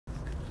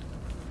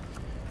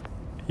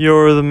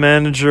You're the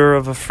manager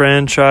of a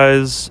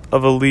franchise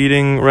of a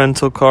leading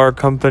rental car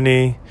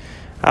company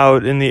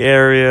out in the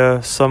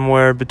area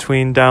somewhere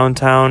between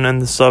downtown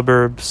and the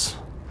suburbs.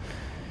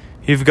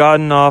 You've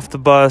gotten off the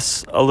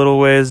bus a little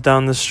ways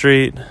down the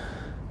street.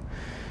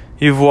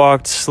 You've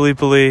walked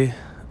sleepily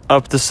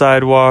up the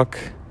sidewalk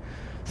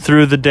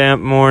through the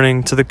damp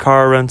morning to the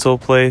car rental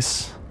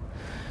place.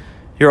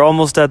 You're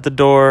almost at the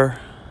door.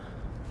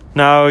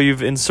 Now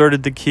you've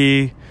inserted the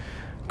key,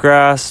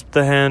 grasped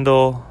the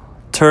handle,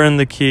 turned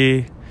the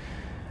key,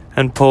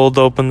 and pulled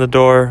open the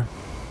door.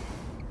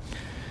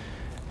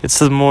 It's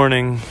the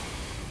morning.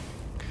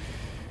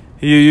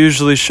 You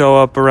usually show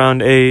up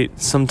around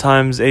 8,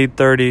 sometimes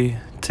 8:30,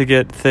 to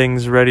get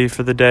things ready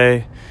for the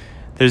day.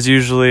 There's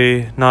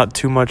usually not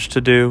too much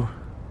to do.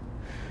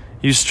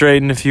 You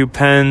straighten a few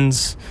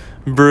pens,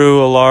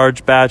 brew a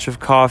large batch of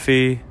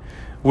coffee,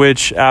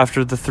 which,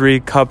 after the 3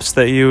 cups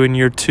that you and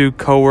your 2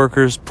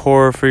 coworkers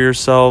pour for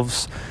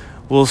yourselves,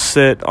 will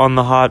sit on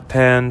the hot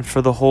pan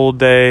for the whole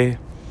day,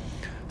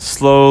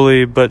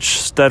 slowly but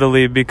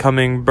steadily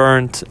becoming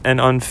burnt and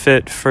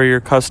unfit for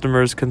your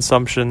customers'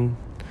 consumption.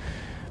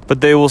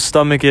 But they will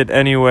stomach it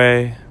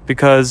anyway,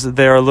 because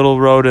they are little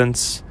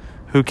rodents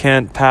who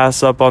can't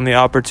pass up on the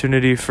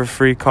opportunity for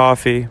free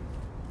coffee.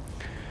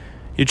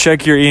 You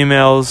check your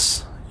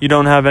emails. You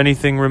don't have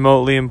anything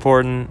remotely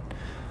important,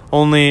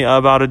 only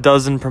about a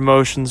dozen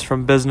promotions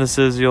from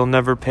businesses you'll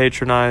never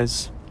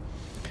patronize.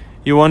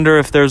 You wonder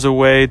if there's a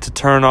way to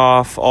turn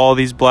off all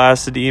these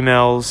blasted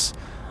emails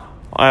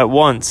at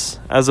once,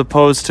 as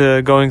opposed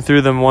to going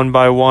through them one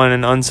by one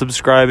and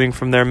unsubscribing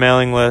from their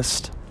mailing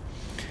list.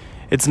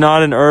 It's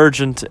not an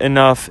urgent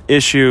enough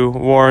issue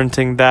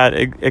warranting that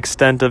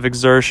extent of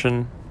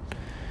exertion.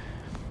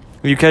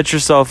 You catch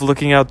yourself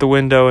looking out the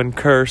window and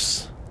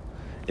curse.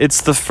 It's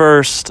the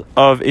first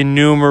of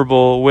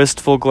innumerable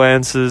wistful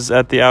glances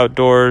at the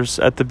outdoors,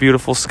 at the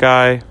beautiful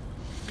sky.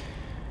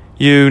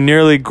 You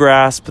nearly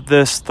grasp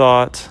this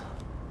thought.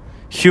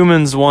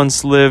 Humans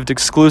once lived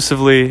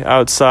exclusively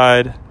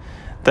outside,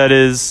 that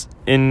is,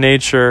 in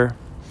nature.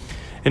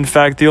 In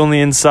fact, the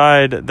only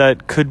inside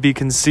that could be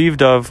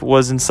conceived of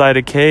was inside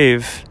a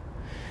cave.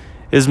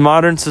 Is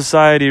modern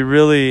society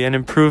really an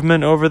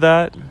improvement over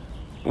that?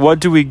 What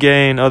do we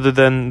gain other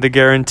than the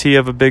guarantee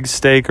of a big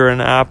steak or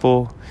an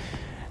apple?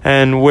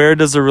 And where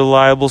does a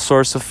reliable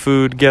source of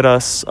food get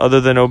us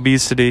other than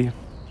obesity?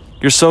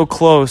 You're so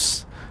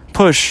close.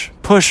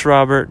 Push,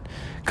 Robert.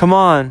 Come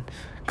on.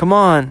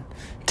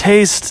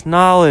 Taste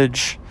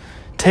knowledge.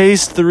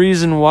 Taste the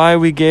reason why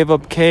we gave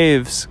up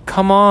caves.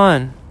 Come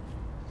on.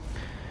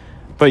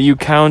 But you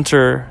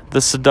counter the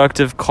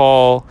seductive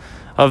call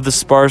of the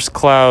sparse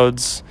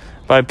clouds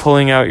by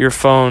pulling out your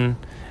phone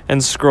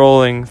and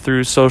scrolling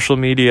through social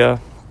media.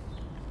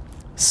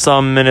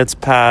 Some minutes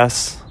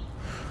pass.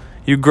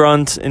 You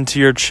grunt into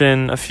your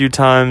chin a few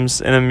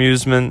times in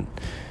amusement.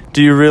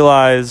 Do you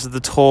realize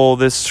the toll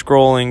this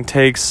scrolling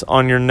takes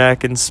on your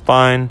neck and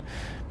spine?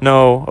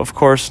 No, of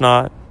course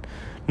not.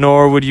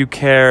 Nor would you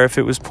care if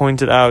it was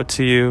pointed out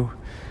to you.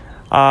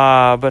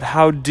 Ah, but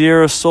how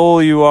dear a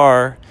soul you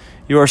are.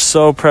 You are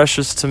so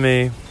precious to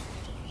me.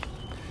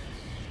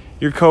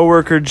 Your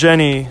coworker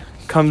Jenny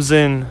comes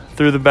in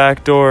through the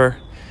back door.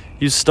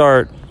 You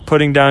start,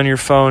 putting down your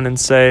phone, and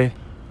say,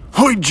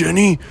 "Hi,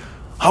 Jenny.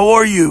 How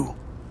are you?"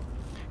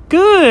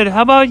 "Good.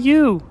 How about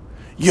you?"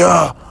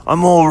 "Yeah,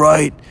 I'm all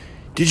right.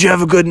 Did you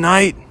have a good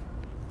night?"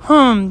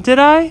 Did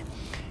I?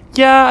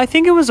 Yeah, I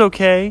think it was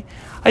okay.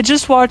 I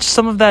just watched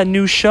some of that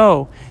new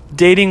show,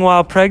 Dating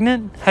While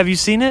Pregnant. Have you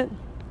seen it?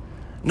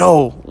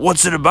 "No,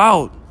 what's it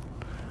about?"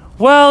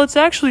 Well, it's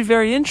actually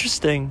very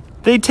interesting.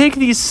 They take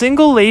these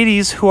single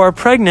ladies who are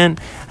pregnant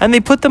and they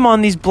put them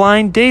on these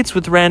blind dates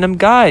with random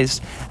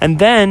guys. And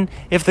then,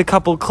 if the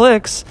couple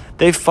clicks,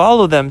 they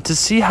follow them to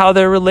see how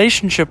their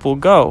relationship will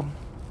go.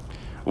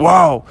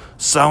 Wow,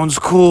 sounds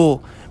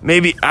cool.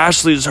 Maybe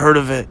Ashley's heard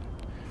of it.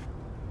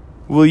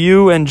 Will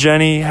you and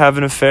Jenny have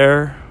an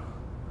affair?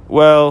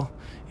 Well,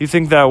 you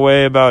think that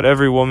way about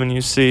every woman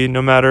you see,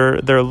 no matter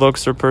their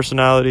looks or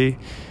personality.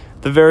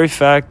 The very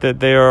fact that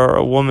they are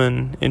a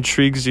woman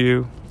intrigues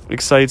you,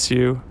 excites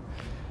you.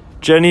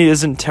 Jenny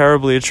isn't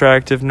terribly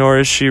attractive, nor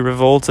is she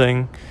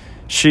revolting.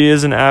 She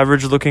is an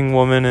average-looking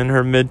woman in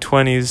her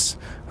mid-20s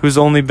who's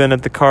only been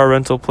at the car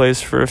rental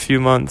place for a few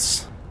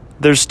months.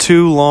 There's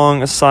too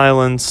long a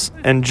silence,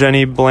 and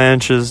Jenny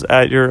blanches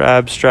at your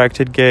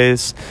abstracted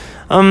gaze.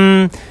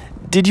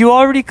 Did you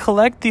already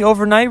collect the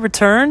overnight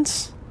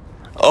returns?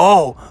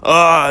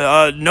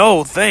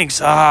 No,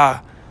 thanks.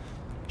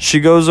 She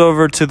goes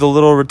over to the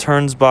little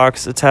returns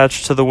box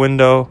attached to the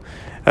window,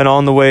 and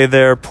on the way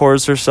there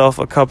pours herself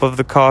a cup of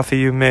the coffee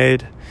you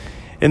made.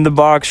 In the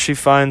box, she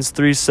finds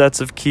 3 sets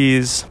of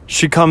keys.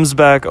 She comes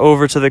back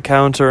over to the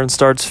counter and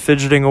starts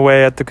fidgeting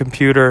away at the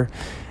computer,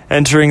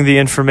 entering the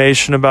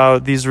information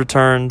about these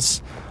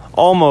returns,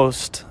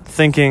 almost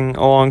thinking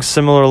along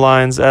similar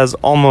lines as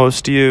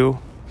almost you.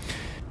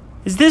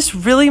 Is this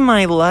really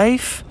my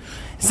life?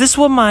 Is this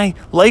what my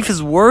life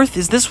is worth?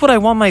 Is this what I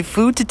want my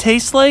food to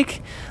taste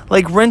like?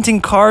 like renting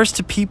cars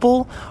to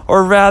people,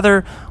 or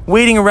rather,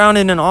 waiting around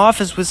in an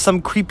office with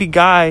some creepy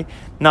guy.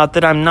 Not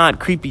that I'm not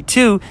creepy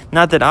too,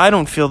 not that I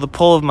don't feel the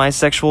pull of my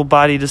sexual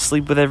body to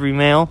sleep with every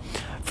male.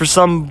 For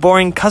some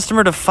boring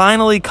customer to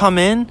finally come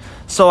in,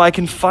 so I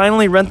can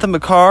finally rent them a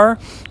car,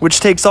 which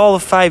takes all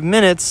of 5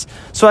 minutes,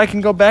 so I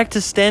can go back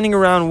to standing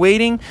around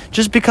waiting,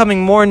 just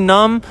becoming more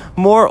numb,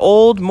 more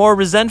old, more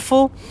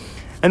resentful.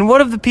 And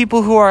what of the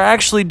people who are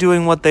actually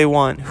doing what they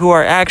want, who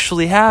are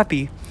actually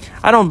happy?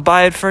 I don't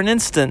buy it for an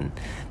instant.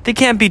 They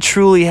can't be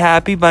truly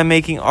happy by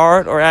making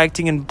art or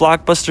acting in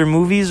blockbuster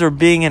movies or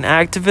being an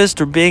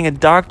activist or being a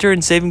doctor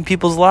and saving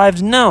people's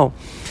lives. No.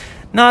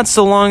 Not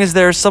so long as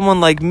there is someone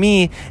like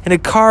me in a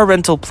car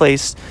rental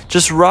place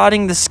just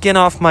rotting the skin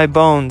off my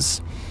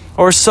bones.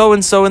 Or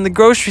so-and-so in the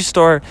grocery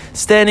store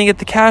standing at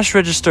the cash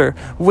register,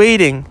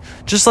 waiting,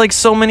 just like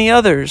so many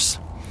others.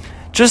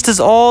 Just as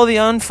all the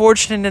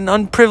unfortunate and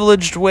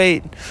unprivileged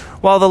wait,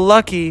 while the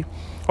lucky,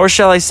 or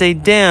shall I say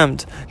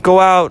damned, go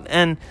out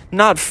and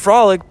not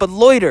frolic but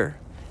loiter,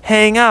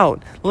 hang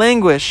out,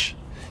 languish.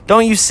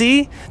 Don't you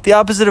see? The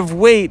opposite of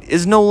wait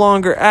is no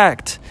longer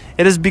act.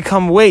 It has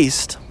become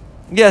waste.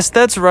 Yes,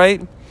 that's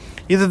right.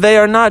 Either they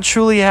are not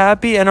truly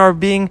happy and are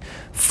being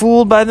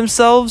fooled by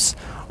themselves,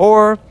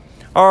 or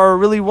are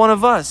really one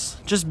of us,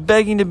 just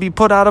begging to be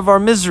put out of our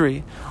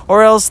misery,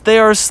 or else they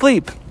are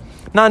asleep,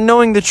 not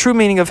knowing the true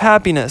meaning of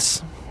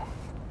happiness.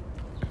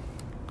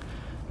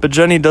 But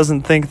Jenny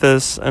doesn't think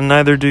this, and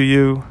neither do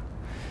you.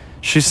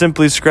 She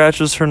simply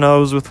scratches her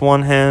nose with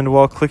one hand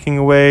while clicking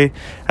away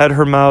at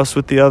her mouse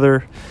with the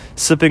other,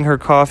 sipping her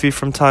coffee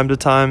from time to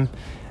time,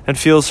 and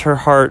feels her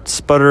heart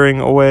sputtering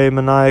away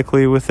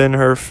maniacally within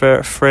her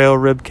frail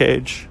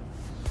ribcage.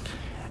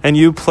 And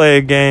you play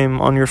a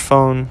game on your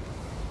phone.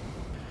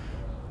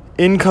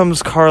 In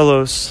comes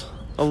Carlos,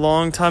 a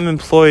long-time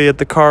employee at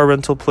the car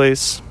rental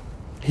place.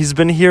 He's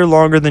been here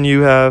longer than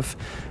you have,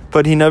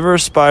 but he never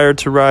aspired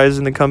to rise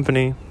in the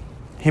company.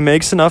 He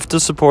makes enough to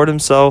support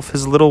himself,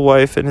 his little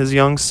wife, and his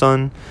young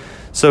son,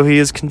 so he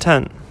is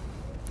content.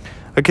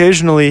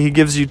 Occasionally, he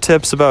gives you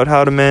tips about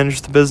how to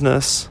manage the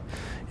business.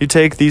 You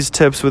take these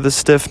tips with a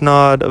stiff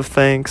nod of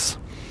thanks.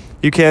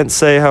 You can't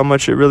say how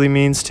much it really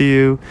means to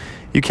you.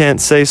 You can't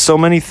say so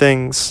many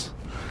things,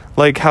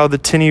 like how the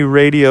tinny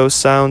radio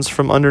sounds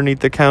from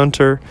underneath the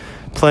counter,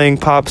 playing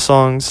pop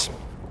songs.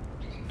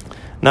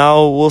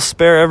 Now, we'll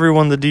spare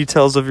everyone the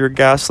details of your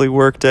ghastly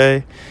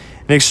workday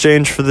in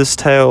exchange for this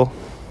tale.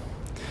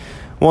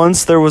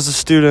 Once there was a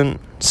student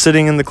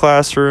sitting in the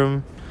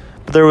classroom,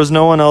 but there was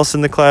no one else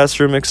in the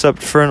classroom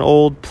except for an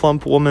old,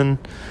 plump woman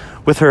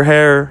with her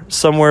hair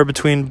somewhere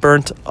between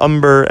burnt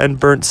umber and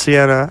burnt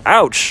sienna.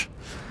 Ouch!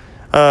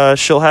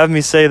 She'll have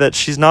me say that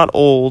she's not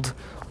old,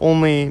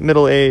 only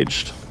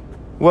middle-aged.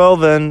 Well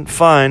then,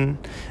 fine.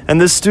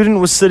 And this student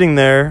was sitting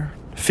there,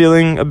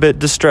 feeling a bit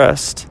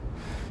distressed.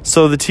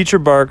 So the teacher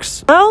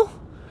barks, "Well,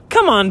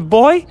 come on,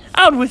 boy,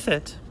 out with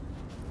it."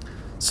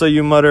 So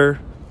you mutter,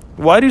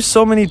 "Why do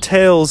so many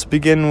tales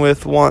begin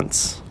with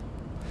once?"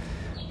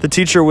 The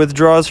teacher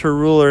withdraws her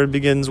ruler and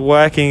begins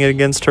whacking it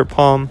against her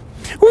palm.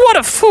 What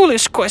a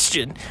foolish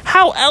question!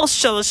 How else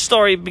shall a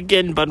story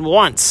begin but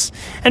once?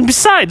 And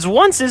besides,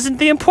 once isn't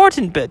the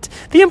important bit.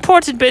 The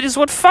important bit is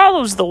what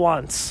follows the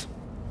once.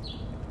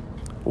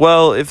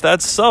 Well, if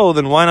that's so,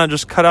 then why not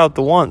just cut out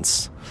the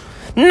once?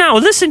 Now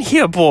listen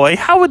here, boy,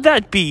 how would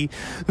that be?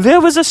 There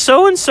was a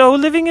so-and-so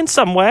living in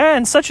somewhere,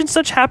 and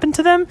such happened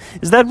to them?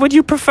 Is that what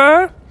you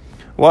prefer?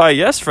 Why,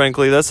 yes,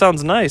 frankly, that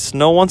sounds nice.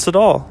 No once at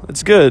all.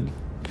 It's good.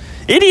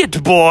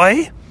 Idiot,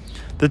 boy!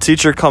 The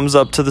teacher comes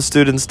up to the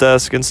student's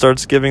desk and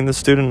starts giving the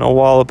student a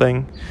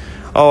walloping.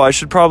 Oh, I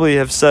should probably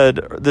have said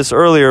this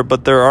earlier,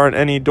 but there aren't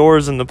any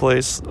doors in the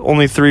place,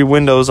 only 3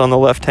 windows on the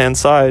left-hand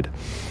side.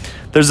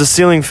 There's a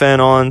ceiling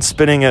fan on,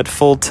 spinning at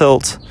full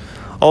tilt.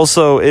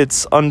 Also,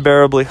 it's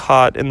unbearably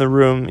hot in the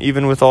room,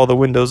 even with all the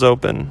windows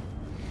open.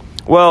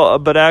 Well,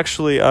 but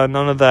actually,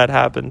 none of that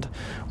happened.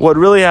 What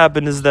really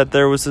happened is that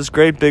there was this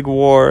great big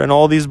war, and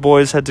all these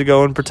boys had to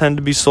go and pretend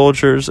to be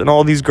soldiers, and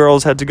all these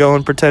girls had to go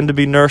and pretend to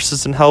be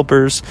nurses and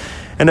helpers,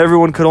 and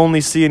everyone could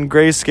only see in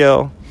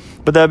grayscale.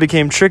 But that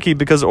became tricky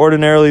because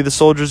ordinarily the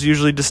soldiers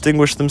usually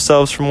distinguished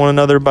themselves from one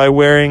another by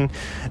wearing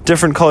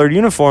different colored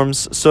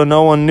uniforms, so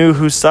no one knew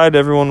whose side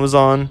everyone was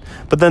on.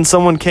 But then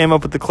someone came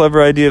up with the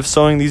clever idea of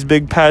sewing these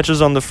big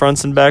patches on the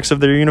fronts and backs of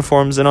their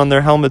uniforms and on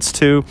their helmets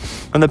too,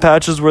 and the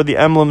patches were the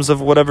emblems of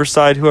whatever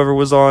side whoever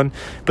was on.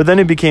 But then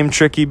it became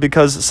tricky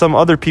because some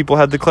other people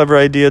had the clever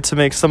idea to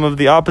make some of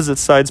the opposite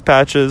side's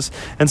patches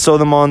and sew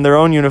them on their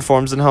own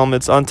uniforms and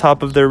helmets on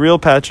top of their real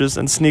patches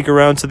and sneak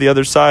around to the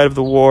other side of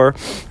the war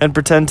and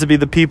pretend to be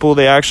the people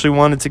they actually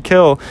wanted to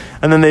kill,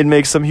 and then they'd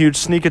make some huge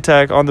sneak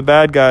attack on the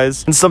bad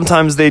guys, and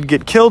sometimes they'd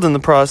get killed in the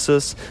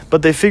process,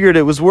 but they figured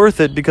it was worth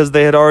it because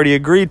they had already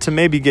agreed to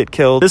maybe get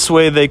killed. This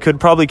way they could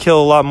probably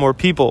kill a lot more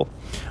people.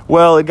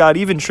 Well, it got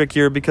even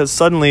trickier because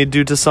suddenly,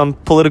 due to some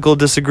political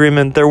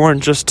disagreement, there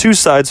weren't just two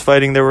sides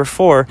fighting, there were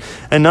four,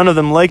 and none of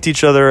them liked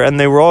each other, and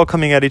they were all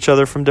coming at each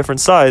other from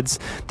different sides.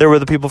 There were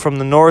the people from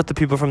the north, the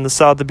people from the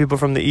south, the people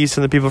from the east,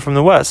 and the people from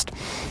the west.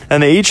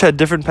 And they each had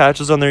different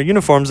patches on their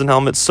uniforms and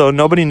helmets, so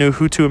nobody knew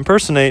who to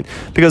impersonate,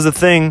 because the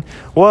thing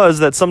was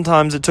that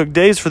sometimes it took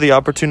days for the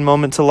opportune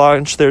moment to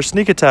launch their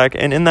sneak attack,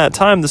 and in that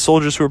time, the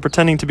soldiers who were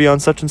pretending to be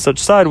on such and such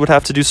side would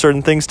have to do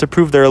certain things to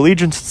prove their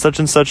allegiance to such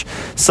and such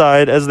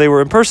side as they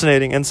were impersonating,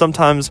 and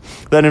sometimes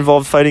that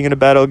involved fighting in a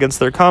battle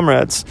against their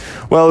comrades.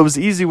 Well, it was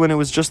easy when it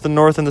was just the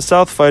north and the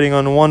south fighting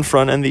on one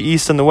front and the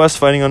east and the west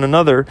fighting on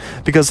another,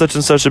 because such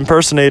and such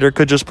impersonator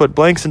could just put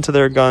blanks into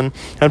their gun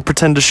and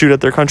pretend to shoot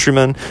at their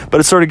countrymen. But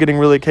it started getting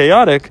really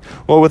chaotic,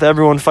 well, with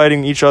everyone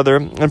fighting each other,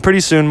 and pretty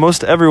soon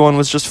most everyone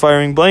was just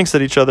firing blanks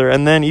at each other,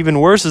 and then even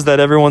worse is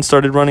that everyone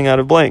started running out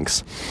of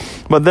blanks.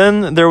 But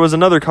then there was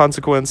another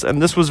consequence,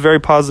 and this was very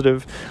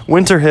positive.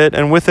 Winter hit,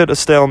 and with it a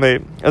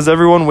stalemate, as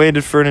everyone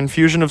waited for an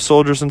infusion of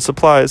soldiers and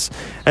supplies.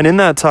 And in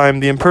that time,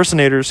 the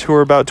impersonators, who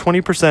were about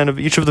 20% of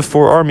each of the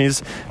four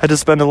armies, had to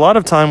spend a lot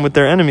of time with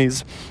their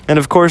enemies. And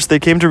of course, they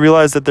came to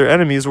realize that their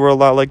enemies were a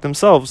lot like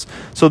themselves.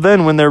 So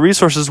then, when their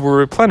resources were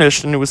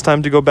replenished and it was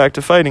time to go back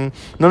to fighting,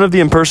 none of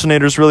the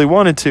impersonators really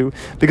wanted to,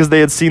 because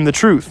they had seen the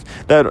truth,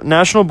 that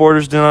national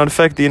borders do not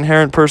affect the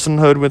inherent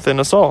personhood within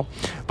us all.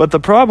 But the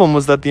problem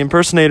was that the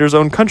impersonators'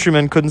 own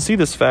countrymen couldn't see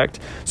this fact,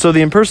 so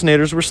the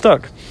impersonators were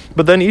stuck.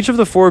 But then each of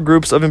the four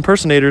groups of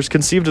impersonators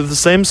conceived of the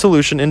same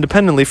solution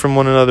independently from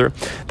one another.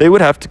 They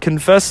would have to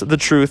confess the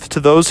truth to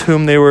those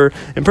whom they were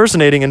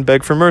impersonating and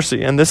beg for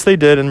mercy, and this they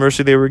did, and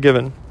mercy they were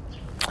given.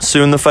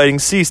 Soon the fighting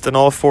ceased, and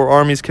all four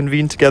armies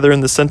convened together in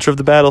the center of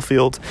the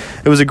battlefield.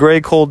 It was a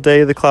gray, cold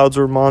day. The clouds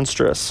were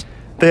monstrous.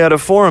 They had a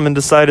forum and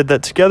decided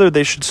that together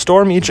they should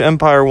storm each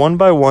empire one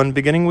by one,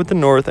 beginning with the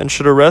north, and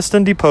should arrest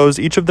and depose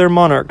each of their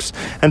monarchs,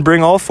 and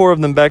bring all four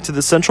of them back to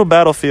the central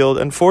battlefield,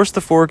 and force the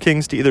four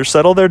kings to either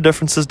settle their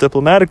differences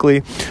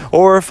diplomatically,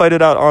 or fight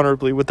it out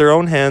honorably with their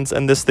own hands,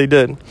 and this they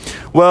did.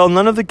 Well,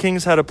 none of the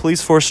kings had a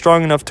police force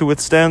strong enough to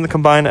withstand the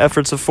combined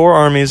efforts of four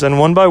armies, and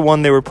one by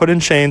one they were put in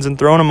chains and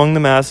thrown among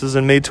the masses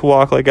and made to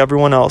walk like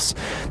everyone else.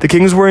 The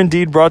kings were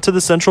indeed brought to the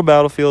central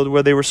battlefield,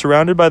 where they were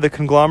surrounded by the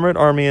conglomerate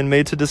army and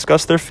made to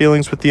discuss their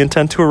feelings with the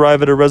intent to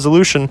arrive at a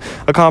resolution,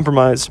 a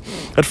compromise.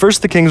 At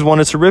first the kings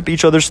wanted to rip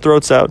each other's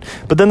throats out,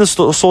 but then the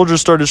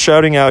soldiers started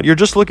shouting out, "You're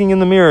just looking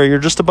in the mirror, you're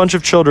just a bunch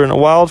of children, a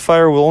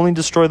wildfire will only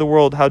destroy the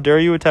world, how dare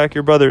you attack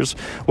your brothers?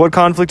 What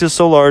conflict is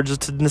so large as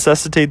to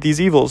necessitate these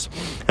evils?"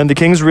 And the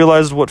kings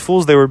realized what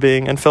fools they were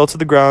being, and fell to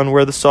the ground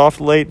where the soft,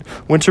 late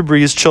winter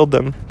breeze chilled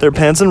them. Their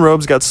pants and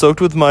robes got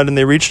soaked with mud, and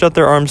they reached out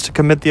their arms to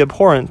commit the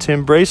abhorrent, to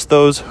embrace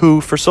those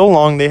who for so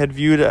long they had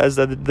viewed as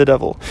the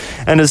devil.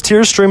 And as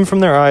tears streamed from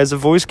their eyes, a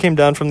voice came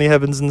down from the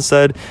heavens and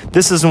said,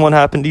 "This isn't what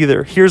happened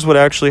either. Here's what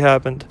actually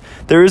happened.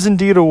 There is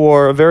indeed a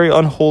war, a very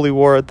unholy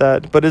war at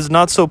that, but it is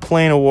not so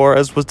plain a war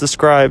as was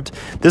described.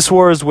 This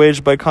war is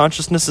waged by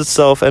consciousness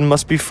itself and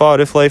must be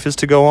fought if life is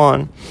to go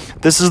on.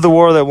 This is the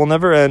war that will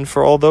never end,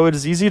 for although it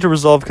is easy to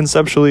resolve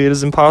conceptually, it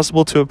is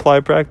impossible to apply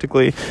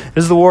practically. It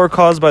is the war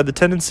caused by the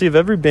tendency of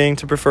every being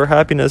to prefer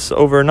happiness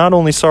over not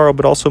only sorrow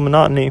but also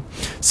monotony.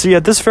 See,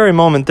 at this very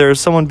moment there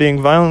is someone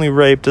being violently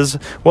raped, as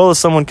well as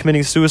someone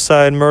committing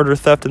suicide, murder,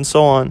 theft, and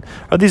so on.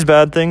 Are these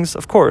bad things?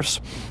 Of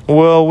course.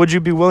 Well, would you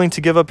be willing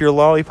to give up your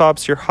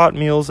lollipops, your hot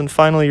meals, and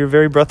finally your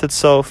very breath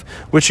itself,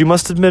 which you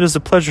must admit is a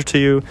pleasure to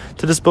you,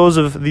 to dispose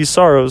of these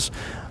sorrows?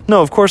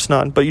 No, of course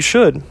not, but you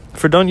should.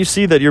 For don't you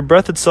see that your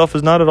breath itself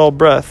is not at all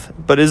breath,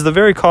 but is the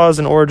very cause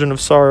and origin of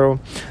sorrow?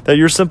 That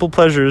your simple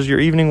pleasures, your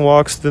evening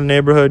walks through the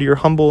neighborhood, your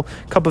humble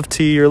cup of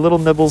tea, your little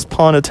nibbles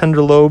pawn a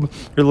tender lobe,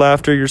 your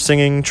laughter, your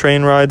singing,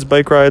 train rides,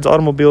 bike rides,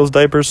 automobiles,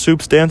 diapers,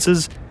 soups,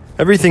 dances,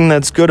 everything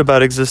that's good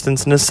about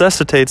existence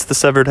necessitates the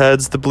severed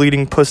heads, the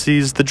bleeding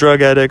pussies, the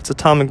drug addicts,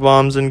 atomic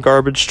bombs, and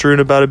garbage strewn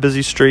about a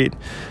busy street.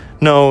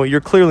 No, you're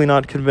clearly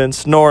not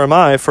convinced, nor am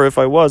I, for if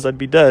I was, I'd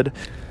be dead.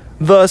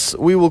 Thus,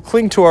 we will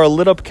cling to our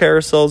lit-up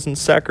carousels and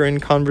saccharine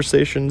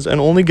conversations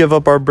and only give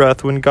up our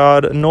breath when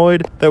God,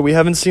 annoyed that we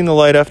haven't seen the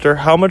light after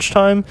how much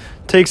time,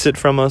 takes it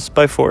from us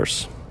by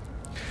force.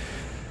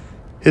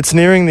 It's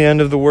nearing the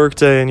end of the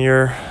workday and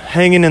you're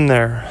hanging in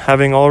there,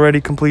 having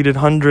already completed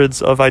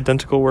hundreds of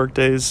identical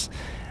workdays.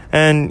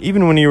 And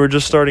even when you were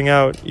just starting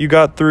out, you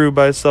got through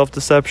by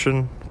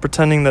self-deception,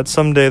 pretending that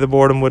someday the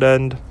boredom would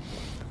end.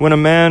 When a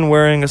man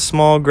wearing a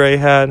small gray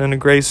hat and a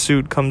gray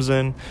suit comes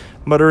in,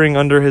 muttering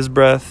under his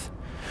breath,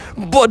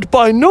 "But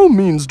by no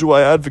means do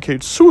I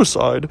advocate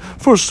suicide,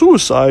 for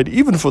suicide,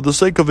 even for the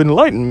sake of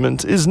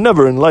enlightenment, is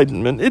never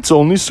enlightenment, it's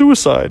only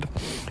suicide.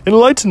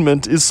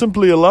 Enlightenment is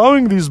simply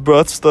allowing these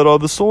breaths that are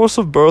the source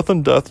of birth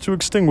and death to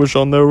extinguish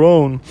on their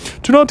own.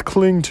 Do not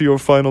cling to your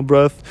final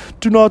breath.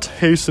 Do not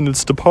hasten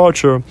its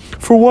departure.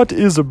 For what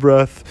is a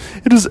breath?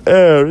 It is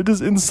air. It is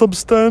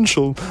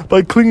insubstantial.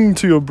 By clinging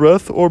to your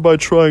breath or by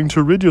trying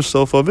to rid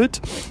yourself of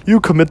it, you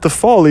commit the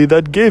folly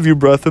that gave you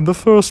breath in the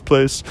first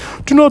place.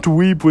 Do not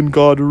weep when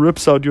God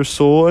rips out your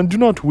soul, and do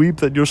not weep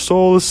that your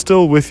soul is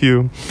still with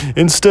you.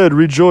 Instead,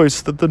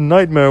 rejoice that the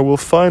nightmare will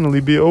finally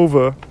be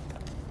over.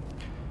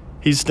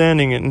 He's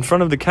standing in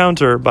front of the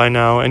counter by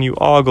now, and you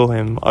ogle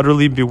him,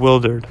 utterly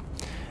bewildered.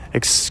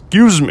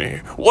 Excuse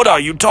me, what are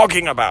you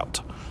talking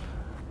about?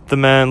 The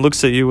man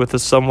looks at you with a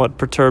somewhat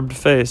perturbed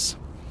face.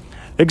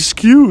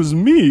 Excuse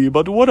me,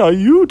 but what are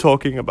you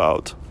talking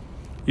about?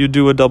 You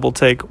do a double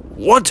take.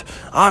 What?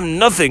 I'm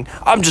nothing.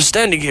 I'm just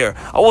standing here.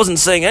 I wasn't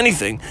saying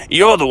anything.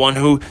 You're the one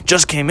who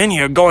just came in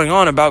here going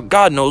on about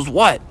God knows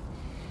what.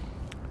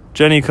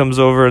 Jenny comes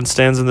over and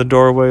stands in the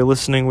doorway,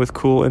 listening with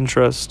cool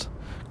interest.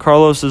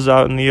 Carlos is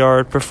out in the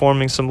yard,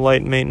 performing some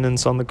light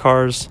maintenance on the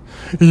cars.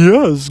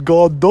 Yes,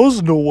 God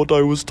does know what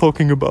I was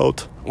talking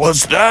about.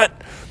 What's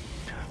that?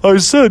 I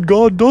said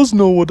God does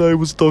know what I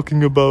was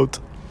talking about.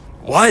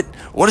 What?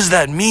 What does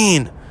that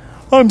mean?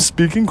 I'm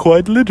speaking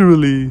quite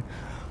literally.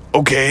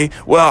 Okay,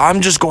 well,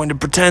 I'm just going to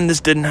pretend this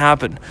didn't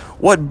happen.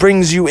 What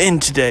brings you in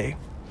today?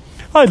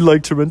 I'd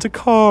like to rent a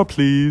car,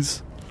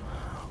 please.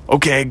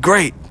 Okay,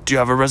 great. Do you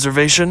have a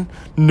reservation?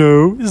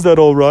 No, is that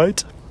all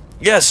right?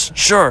 Yes,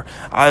 sure.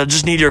 I'll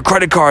just need your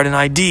credit card and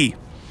ID.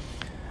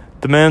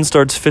 The man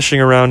starts fishing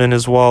around in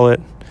his wallet.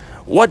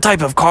 What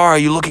type of car are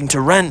you looking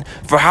to rent?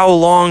 For how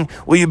long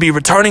will you be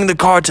returning the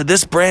car to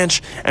this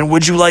branch? And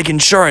would you like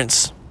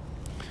insurance?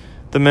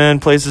 The man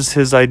places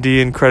his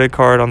ID and credit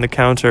card on the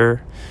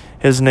counter.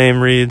 His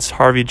name reads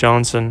Harvey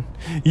Johnson.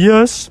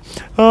 Yes,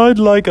 I'd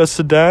like a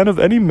sedan of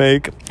any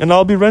make, and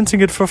I'll be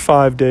renting it for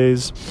 5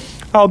 days.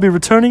 I'll be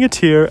returning it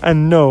here,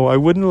 and no, I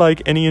wouldn't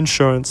like any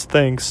insurance,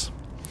 thanks.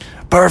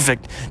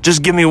 Perfect.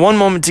 Just give me one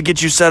moment to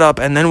get you set up,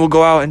 and then we'll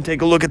go out and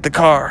take a look at the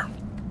car.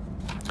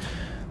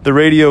 The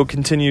radio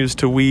continues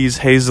to wheeze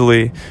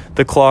hazily.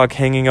 The clock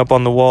hanging up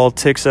on the wall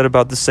ticks at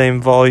about the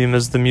same volume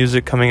as the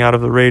music coming out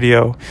of the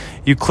radio.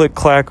 You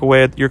click-clack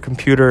away at your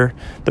computer.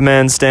 The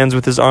man stands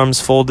with his arms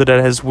folded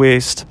at his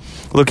waist,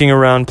 looking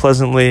around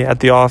pleasantly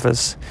at the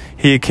office.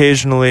 He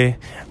occasionally,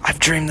 I've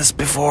dreamed this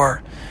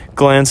before,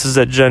 glances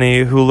at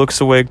Jenny, who looks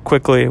away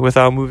quickly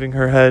without moving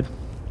her head.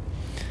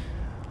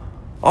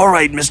 All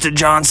right, Mr.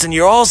 Johnson,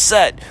 you're all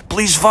set.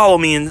 Please follow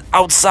me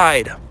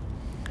outside.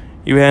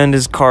 You hand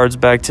his cards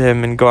back to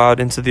him and go out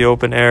into the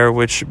open air,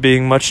 which,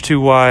 being much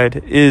too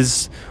wide,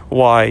 is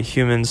why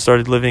humans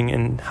started living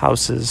in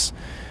houses.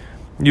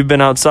 You've been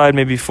outside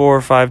maybe 4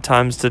 or 5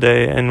 times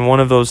today, and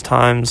one of those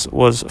times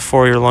was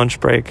for your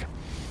lunch break.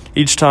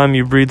 Each time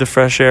you breathe the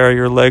fresh air,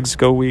 your legs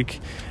go weak,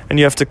 and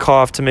you have to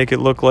cough to make it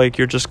look like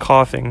you're just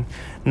coughing,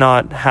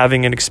 not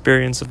having an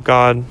experience of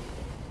God.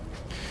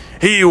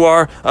 Here you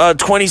are, a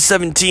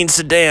 2017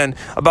 sedan,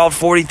 about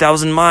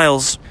 40,000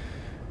 miles.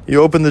 You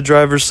open the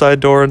driver's side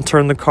door and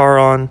turn the car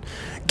on.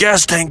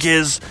 Gas tank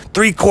is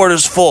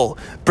 3/4 full.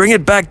 Bring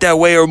it back that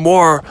way or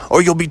more,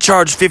 or you'll be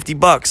charged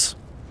 $50.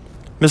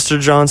 Mr.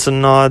 Johnson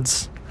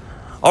nods.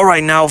 All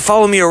right, now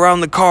follow me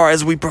around the car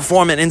as we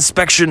perform an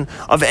inspection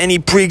of any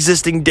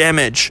pre-existing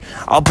damage.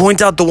 I'll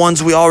point out the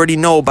ones we already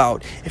know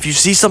about. If you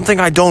see something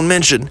I don't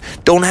mention,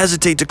 don't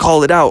hesitate to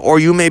call it out, or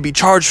you may be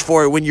charged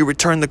for it when you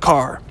return the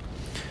car.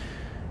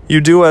 You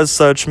do as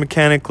such,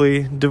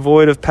 mechanically,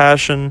 devoid of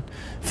passion,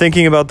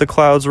 thinking about the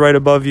clouds right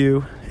above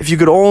you. If you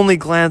could only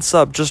glance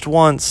up just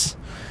once.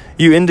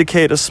 You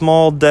indicate a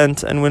small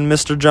dent, and when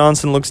Mr.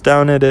 Johnson looks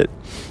down at it,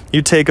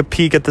 you take a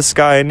peek at the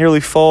sky and nearly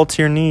fall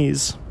to your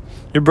knees.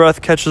 Your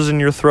breath catches in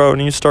your throat,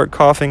 and you start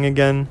coughing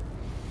again.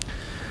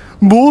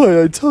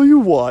 Boy, I tell you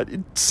what,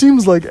 it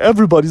seems like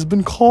everybody's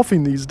been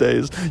coughing these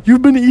days.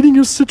 You've been eating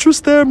your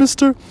citrus there,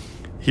 Mr.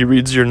 He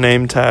reads your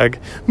name tag.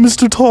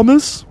 Mr.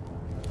 Thomas?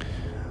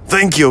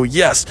 Thank you,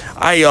 yes.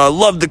 I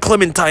love the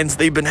clementines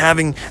they've been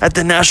having at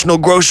the National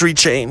Grocery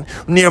Chain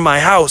near my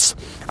house.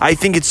 I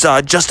think it's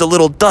just a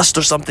little dust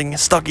or something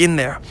stuck in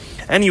there.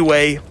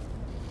 Anyway,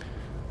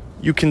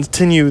 you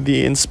continue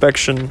the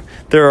inspection.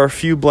 There are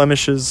few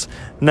blemishes.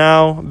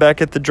 Now,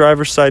 back at the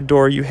driver's side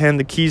door, you hand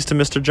the keys to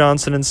Mr.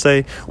 Johnson and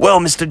say, Well,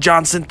 Mr.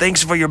 Johnson,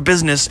 thanks for your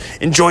business.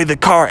 Enjoy the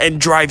car and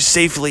drive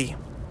safely.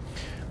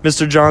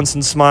 Mr.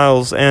 Johnson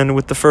smiles and,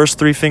 with the first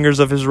 3 fingers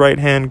of his right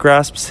hand,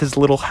 grasps his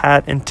little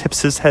hat and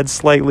tips his head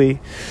slightly.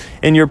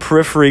 In your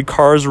periphery,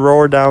 cars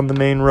roar down the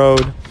main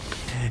road.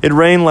 It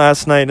rained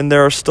last night, and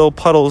there are still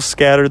puddles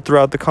scattered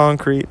throughout the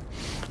concrete.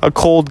 A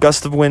cold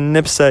gust of wind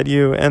nips at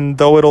you, and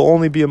though it'll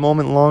only be a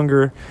moment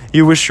longer,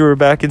 you wish you were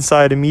back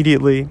inside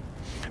immediately.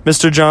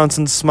 Mr.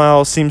 Johnson's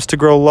smile seems to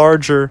grow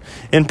larger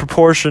in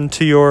proportion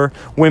to your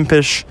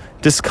wimpish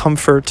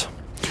discomfort.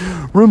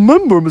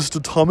 Remember,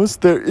 Mr. Thomas,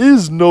 there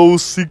is no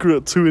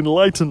secret to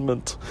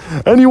enlightenment.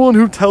 Anyone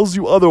who tells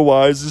you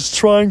otherwise is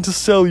trying to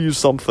sell you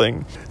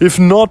something. If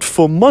not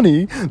for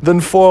money,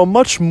 then for a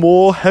much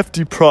more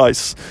hefty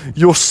price,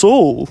 your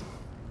soul.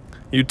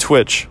 You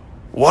twitch.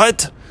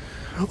 What?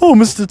 Oh,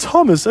 Mr.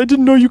 Thomas, I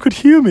didn't know you could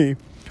hear me.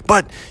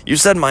 But you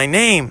said my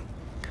name.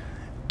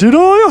 Did I?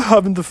 I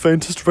haven't the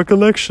faintest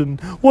recollection.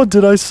 What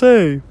did I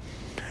say?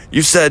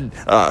 You said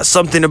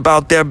something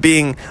about there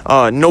being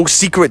no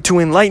secret to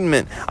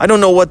enlightenment. I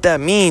don't know what that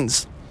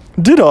means.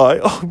 Did I?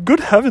 Oh, good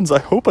heavens, I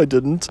hope I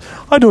didn't.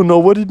 I don't know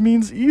what it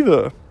means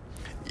either.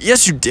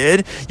 Yes, you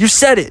did. You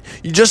said it.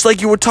 Just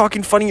like you were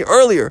talking funny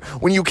earlier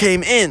when you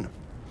came in.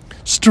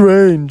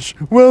 Strange.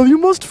 Well, you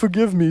must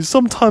forgive me.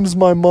 Sometimes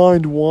my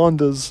mind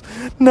wanders.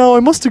 Now I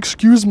must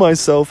excuse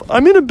myself.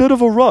 I'm in a bit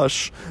of a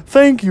rush.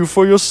 Thank you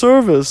for your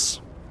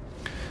service.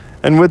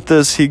 And with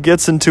this, he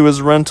gets into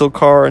his rental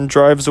car and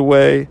drives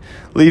away,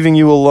 leaving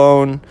you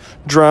alone,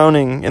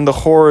 drowning in the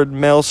horrid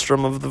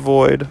maelstrom of the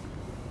void.